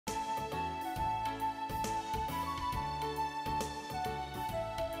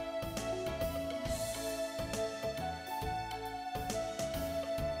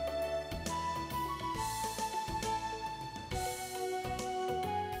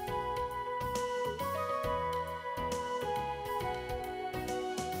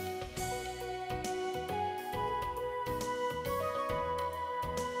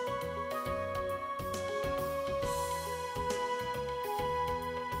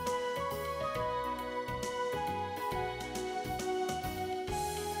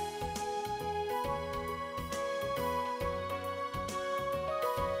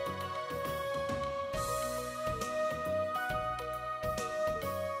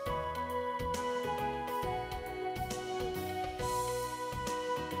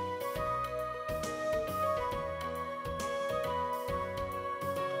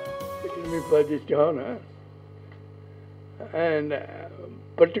me for this honor. And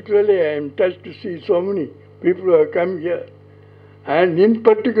particularly I am touched to see so many people who have come here. And in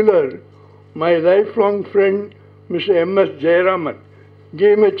particular, my lifelong friend, Mr. M.S. Jayaraman,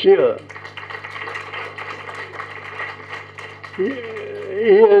 gave me a cheer.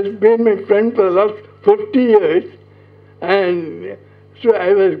 He has been my friend for the last 50 years, and so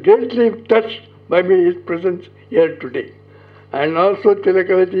I was greatly touched by his presence here today. And also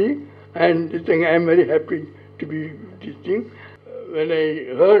Tilakavati, and this thing, I am very happy to be this thing. When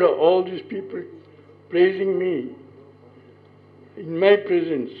I heard all these people praising me in my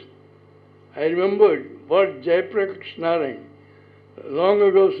presence, I remembered what Jayaprakash Narayan long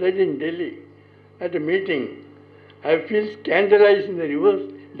ago said in Delhi at a meeting. I feel scandalized in the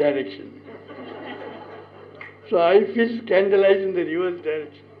reverse direction. So I feel scandalized in the reverse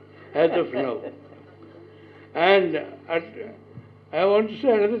direction as of now. And I want to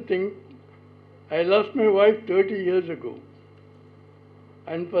say another thing. I lost my wife 30 years ago.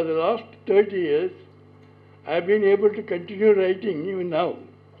 And for the last 30 years, I've been able to continue writing even now.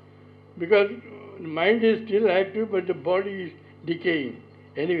 Because the mind is still active, but the body is decaying.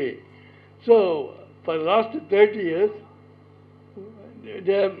 Anyway, so for the last 30 years,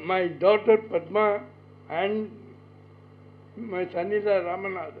 my daughter Padma and my son-in-law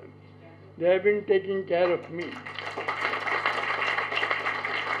Ramanathan, they have been taking care of me.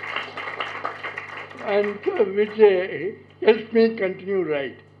 And which helps me continue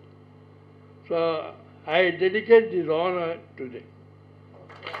write. So I dedicate this honor to them.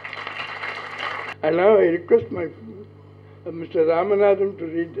 And now I request my Mr. Ramanathan to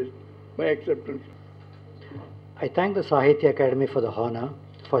read this, my acceptance. I thank the Sahitya Akademi for the honor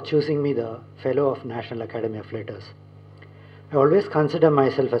for choosing me the Fellow of National Academy of Letters. I always consider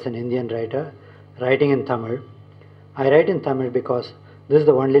myself as an Indian writer, writing in Tamil. I write in Tamil because this is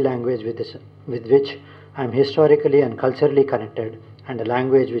the only language with which I am historically and culturally connected, and a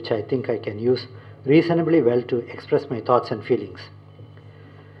language which I think I can use reasonably well to express my thoughts and feelings.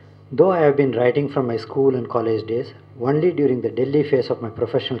 Though I have been writing from my school and college days, only during the Delhi phase of my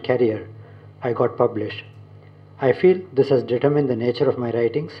professional career I got published. I feel this has determined the nature of my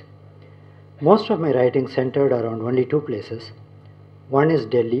writings. Most of my writing centered around only two places. One is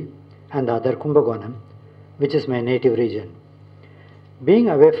Delhi and the other Kumbakonam, which is my native region. Being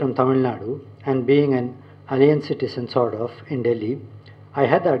away from Tamil Nadu and being an alien citizen sort of in Delhi, I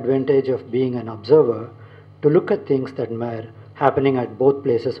had the advantage of being an observer to look at things that were happening at both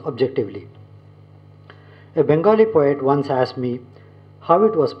places objectively. A Bengali poet once asked me how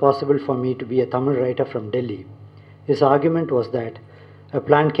it was possible for me to be a Tamil writer from Delhi. His argument was that a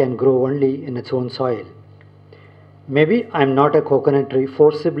plant can grow only in its own soil. Maybe I am not a coconut tree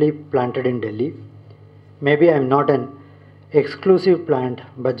forcibly planted in Delhi. Maybe I am not an exclusive plant,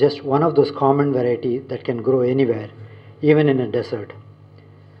 but just one of those common varieties that can grow anywhere, even in a desert.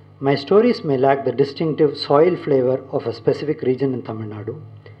 My stories may lack the distinctive soil flavor of a specific region in Tamil Nadu,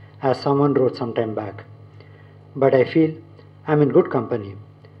 as someone wrote some time back. But I feel I am in good company.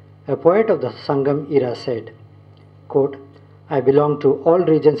 A poet of the Sangam era said, quote, I belong to all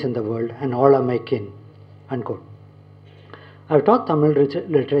regions in the world and all are my kin, unquote. I've taught Tamil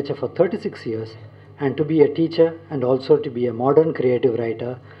literature for 36 years, and to be a teacher and also to be a modern creative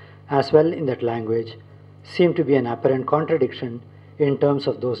writer as well in that language seemed to be an apparent contradiction in terms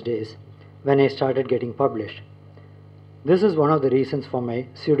of those days when I started getting published. This is one of the reasons for my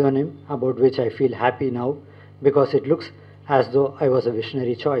pseudonym, about which I feel happy now because it looks as though I was a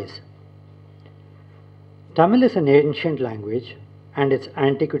visionary choice. Tamil is an ancient language, and its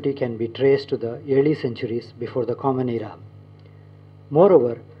antiquity can be traced to the early centuries before the Common Era.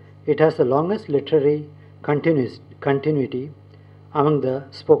 Moreover, it has the longest literary continuity among the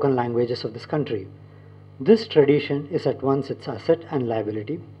spoken languages of this country. This tradition is at once its asset and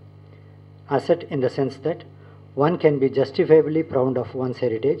liability. Asset in the sense that one can be justifiably proud of one's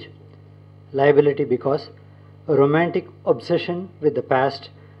heritage. Liability because a romantic obsession with the past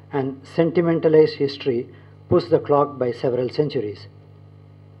and sentimentalized history push the clock by several centuries.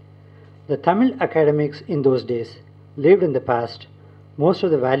 The Tamil academics in those days lived in the past, most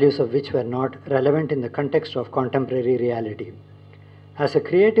of the values of which were not relevant in the context of contemporary reality. As a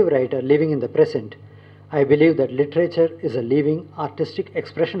creative writer living in the present, I believe that literature is a living artistic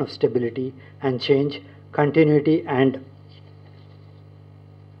expression of stability and change, continuity and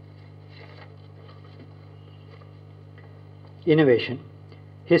innovation,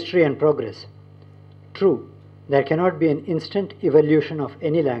 history and progress. True, there cannot be an instant evolution of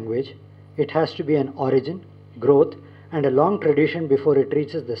any language. It has to be an origin, growth, and a long tradition before it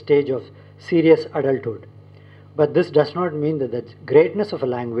reaches the stage of serious adulthood. But this does not mean that the greatness of a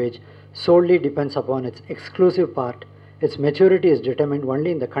language solely depends upon its exclusive part, its maturity is determined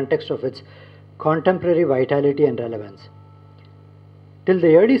only in the context of its contemporary vitality and relevance. Till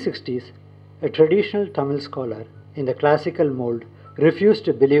the early 60s, a traditional Tamil scholar in the classical mold refused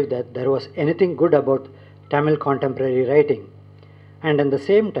to believe that there was anything good about Tamil contemporary writing. And at the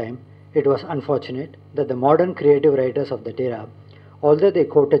same time, it was unfortunate that the modern creative writers of that era, although they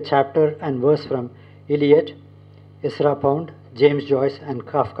quoted chapter and verse from Eliot, Ezra Pound, James Joyce, and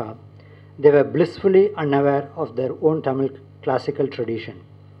Kafka, they were blissfully unaware of their own Tamil classical tradition.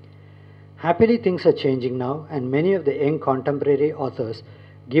 Happily, things are changing now, and many of the young contemporary authors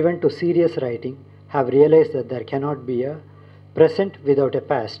given to serious writing have realized that there cannot be a present without a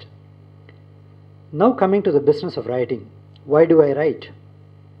past. Now, coming to the business of writing, why do I write?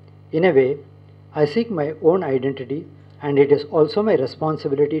 In a way, I seek my own identity, and it is also my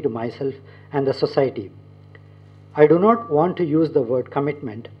responsibility to myself and the society. I do not want to use the word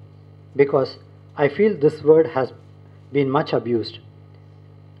commitment because I feel this word has been much abused.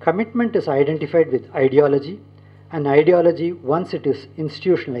 Commitment is identified with ideology, and ideology, once it is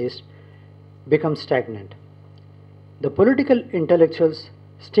institutionalized, becomes stagnant. The political intellectuals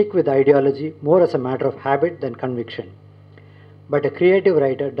stick with ideology more as a matter of habit than conviction. But a creative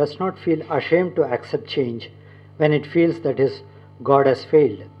writer does not feel ashamed to accept change when it feels that his God has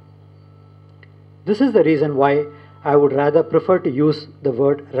failed. This is the reason why I would rather prefer to use the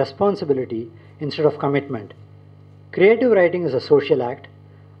word responsibility instead of commitment. Creative writing is a social act.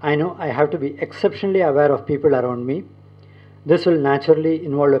 I know I have to be exceptionally aware of people around me. This will naturally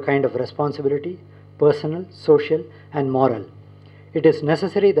involve a kind of responsibility, personal, social, and moral. It is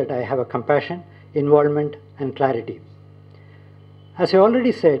necessary that I have a compassion, involvement, and clarity. As I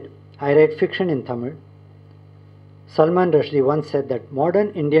already said, I write fiction in Tamil. Salman Rushdie once said that modern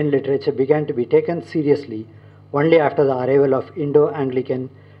Indian literature began to be taken seriously only after the arrival of Indo-Anglican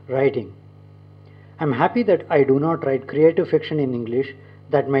writing. I am happy that I do not write creative fiction in English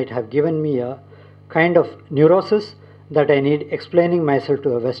that might have given me a kind of neurosis that I need explaining myself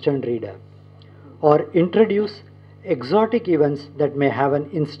to a Western reader, or introduce exotic events that may have an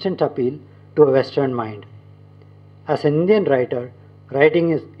instant appeal to a Western mind. As an Indian writer,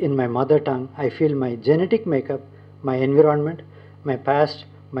 writing is in my mother tongue, I feel my genetic makeup, my environment, my past,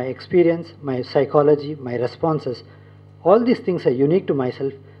 my experience, my psychology, my responses, all these things are unique to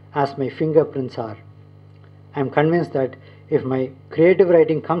myself as my fingerprints are. I am convinced that if my creative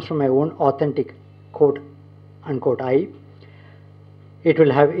writing comes from my own authentic, quote unquote, I, it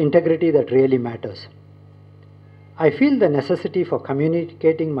will have integrity that really matters. I feel the necessity for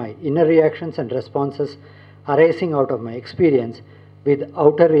communicating my inner reactions and responses arising out of my experience with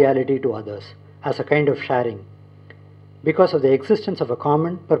outer reality to others as a kind of sharing, because of the existence of a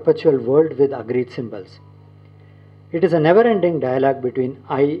common perpetual world with agreed symbols. It is a never-ending dialogue between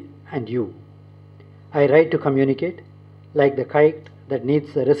I and you. I write to communicate. Like the kite that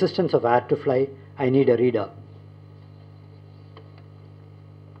needs the resistance of air to fly, I need a reader.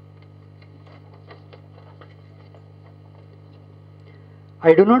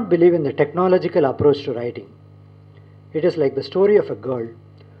 I do not believe in the technological approach to writing. It is like the story of a girl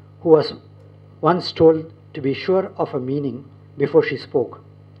who was once told to be sure of a meaning before she spoke.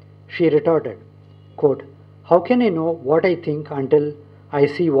 She retorted, quote, "How can I know what I think until I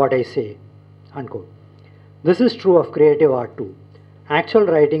see what I say?" Unquote. This is true of creative art too. Actual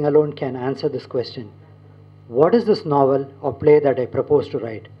writing alone can answer this question. What is this novel or play that I propose to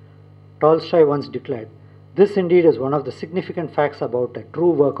write? Tolstoy once declared, "This indeed is one of the significant facts about a true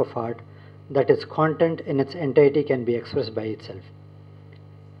work of art, that its content in its entirety can be expressed by itself."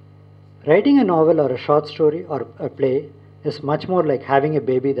 Writing a novel or a short story or a play is much more like having a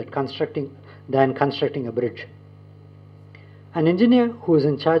baby than constructing a bridge. An engineer who is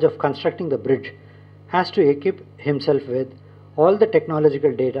in charge of constructing the bridge has to equip himself with all the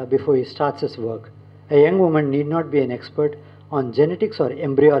technological data before he starts his work. A young woman need not be an expert on genetics or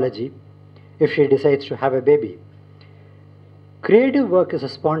embryology if she decides to have a baby. Creative work is a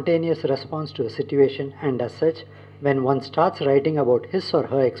spontaneous response to a situation, and as such, when one starts writing about his or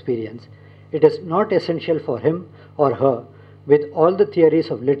her experience, it is not essential for him or her with all the theories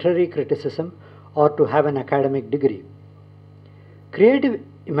of literary criticism or to have an academic degree. Creative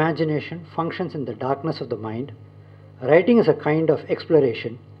imagination functions in the darkness of the mind. Writing is a kind of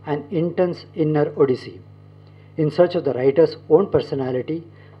exploration, an intense inner odyssey, in search of the writer's own personality,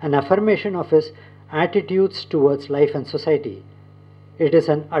 an affirmation of his attitudes towards life and society. It is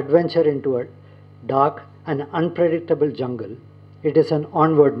an adventure into a dark and unpredictable jungle. It is an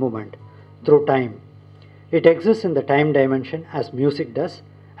onward movement through time. It exists in the time dimension as music does,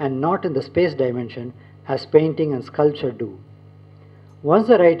 and not in the space dimension as painting and sculpture do. Once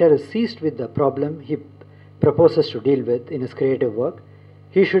the writer is seized with the problem he proposes to deal with in his creative work,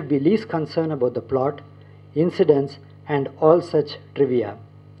 he should be least concerned about the plot, incidents, and all such trivia.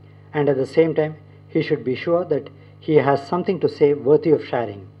 And at the same time, he should be sure that he has something to say worthy of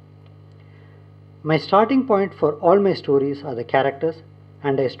sharing. My starting point for all my stories are the characters,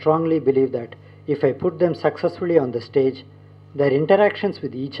 and I strongly believe that if I put them successfully on the stage, their interactions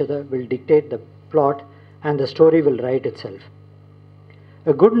with each other will dictate the plot and the story will write itself.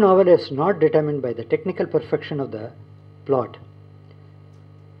 A good novel is not determined by the technical perfection of the plot.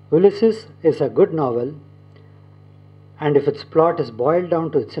 Ulysses is a good novel, and if its plot is boiled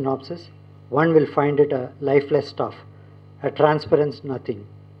down to its synopsis, one will find it a lifeless stuff, a transparent nothing.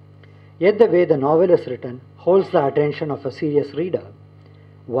 Yet the way the novel is written holds the attention of a serious reader.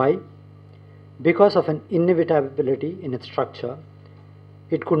 Why? Because of an inevitability in its structure.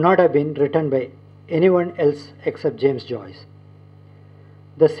 It could not have been written by anyone else except James Joyce.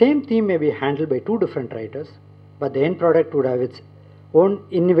 The same theme may be handled by two different writers, but the end product would have its own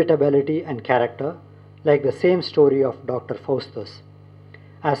inevitability and character, like the same story of Dr. Faustus,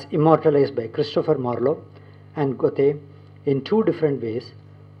 as immortalized by Christopher Marlowe and Goethe in two different ways,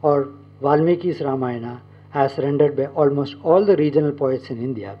 or Valmiki's Ramayana as rendered by almost all the regional poets in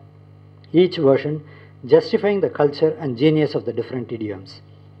India, each version justifying the culture and genius of the different idioms.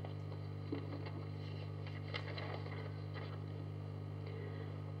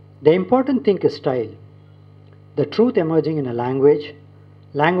 The important thing is style. The truth emerging in a language.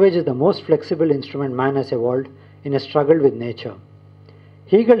 Language is the most flexible instrument man has evolved in a struggle with nature.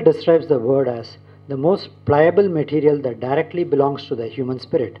 Hegel describes the word as the most pliable material that directly belongs to the human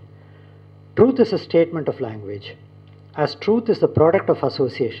spirit. Truth is a statement of language. As truth is the product of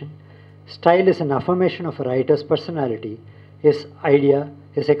association, style is an affirmation of a writer's personality, his idea,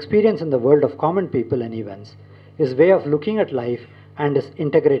 his experience in the world of common people and events, his way of looking at life, and his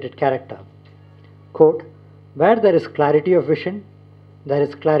integrated character. Quote, where there is clarity of vision, there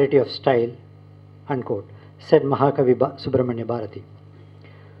is clarity of style, unquote, said Mahakavi Subramanya Bharati.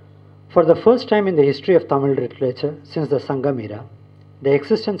 For the first time in the history of Tamil literature since the Sangam era, the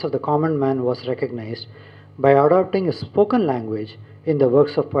existence of the common man was recognized by adopting a spoken language in the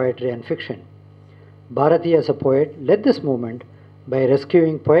works of poetry and fiction. Bharati as a poet led this movement by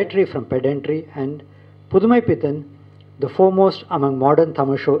rescuing poetry from pedantry, and Pudumai Pithan, the foremost among modern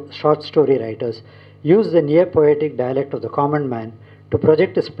Tamil short story writers, used the near poetic dialect of the common man to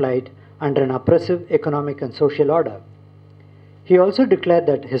project his plight under an oppressive economic and social order. He also declared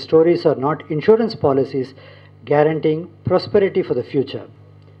that his stories are not insurance policies guaranteeing prosperity for the future.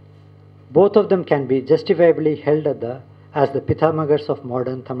 Both of them can be justifiably held as the Pithamagars of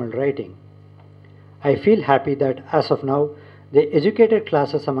modern Tamil writing. I feel happy that as of now, the educated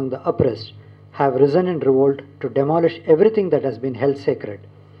classes among the oppressed have risen in revolt to demolish everything that has been held sacred,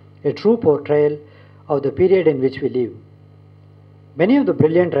 a true portrayal of the period in which we live. Many of the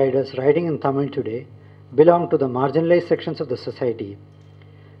brilliant writers writing in Tamil today belong to the marginalized sections of the society.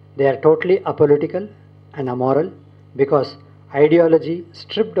 They are totally apolitical and amoral because ideology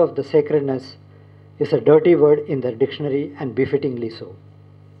stripped of the sacredness is a dirty word in the dictionary, and befittingly so.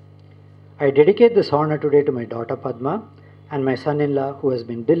 I dedicate this honor today to my daughter Padma and my son-in-law, who has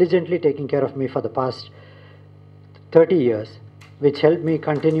been diligently taking care of me for the past 30 years, which helped me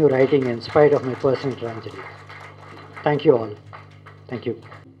continue writing in spite of my personal tragedy. Thank you all. Thank you.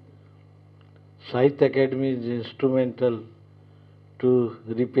 Sahitya Akademi is instrumental to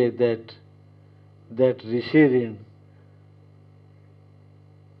repay that Rishi rin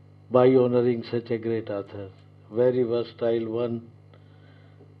by honoring such a great author. Very versatile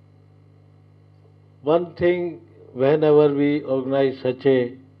one thing, whenever we organize such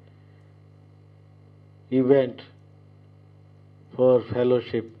a event for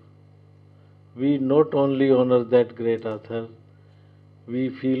fellowship, we not only honor that great author, we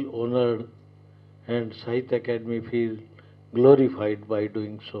feel honored, and Sahitya Akademi feel glorified by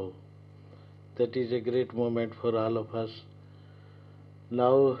doing so. That is a great moment for all of us.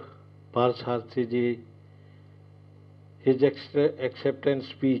 Now, Parthasarathy ji, his acceptance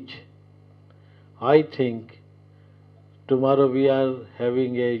speech, I think tomorrow we are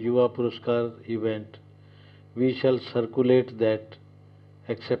having a Yuva Puruskar event. We shall circulate that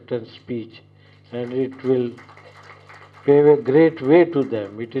acceptance speech, and it will pave a great way to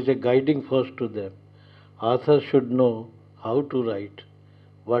them. It is a guiding force to them. Authors should know how to write,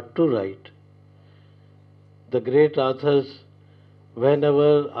 what to write. The great authors,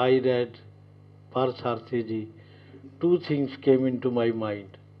 whenever I read Parthasarathy ji, two things came into my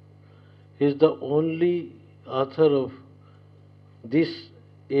mind. He is the only author of this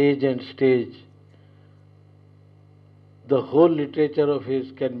age and stage The whole literature of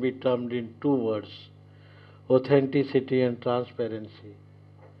his can be termed in two words: authenticity and transparency.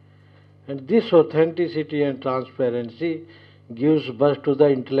 And this authenticity and transparency gives birth to the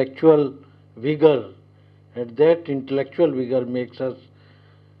intellectual vigor, and that intellectual vigor makes us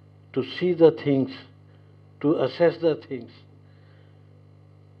to see the things, to assess the things,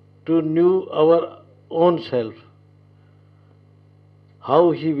 to know our own self,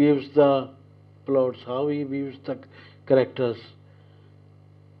 how he weaves the plots, how he weaves the characters,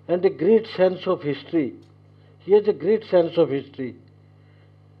 and a great sense of history. He has a great sense of history.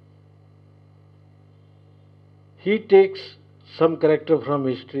 He takes some character from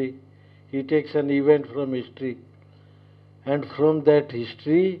history, he takes an event from history, and from that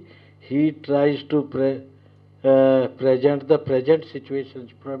history he tries to present the present situations,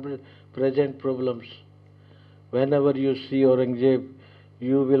 present problems. Whenever you see Aurangzeb,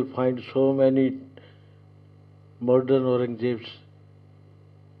 you will find so many modern Aurangzebs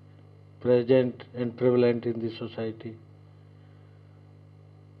present and prevalent in the society.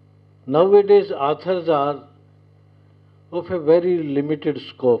 Nowadays, authors are of a very limited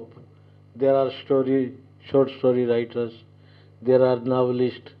scope. There are short story writers, there are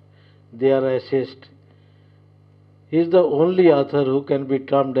novelists, there are essayists. He is the only author who can be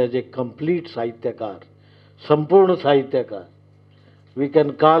termed as a complete Sahityakar, Sampurna Sahityakar. We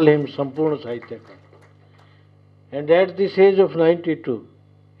can call him Sampurna Sahityakar. And at this age of 92,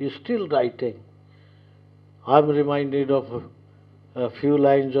 he is still writing. I am reminded of a few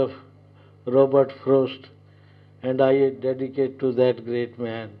lines of Robert Frost, and I dedicate to that great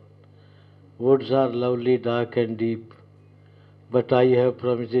man. Woods are lovely, dark and deep, but I have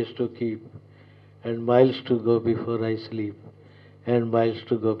promises to keep, and miles to go before I sleep, and miles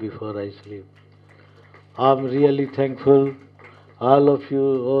to go before I sleep. I am really thankful, all of you,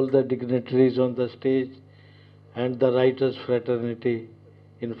 all the dignitaries on the stage, and the writers' fraternity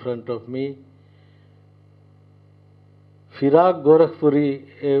in front of me. Firaq Gorakhpuri,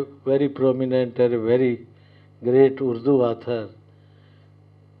 a very prominent and a very great Urdu author,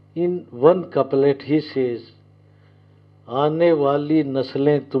 in one couplet he says, आने वाली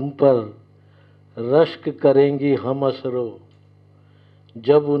नस्लें तुम पर रश्क करेंगी हम असरो,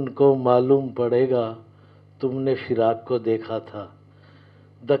 जब उनको मालूम पड़ेगा तुमने फिराक को देखा था.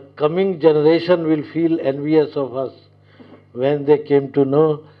 The coming generation will feel envious of us when they came to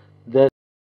know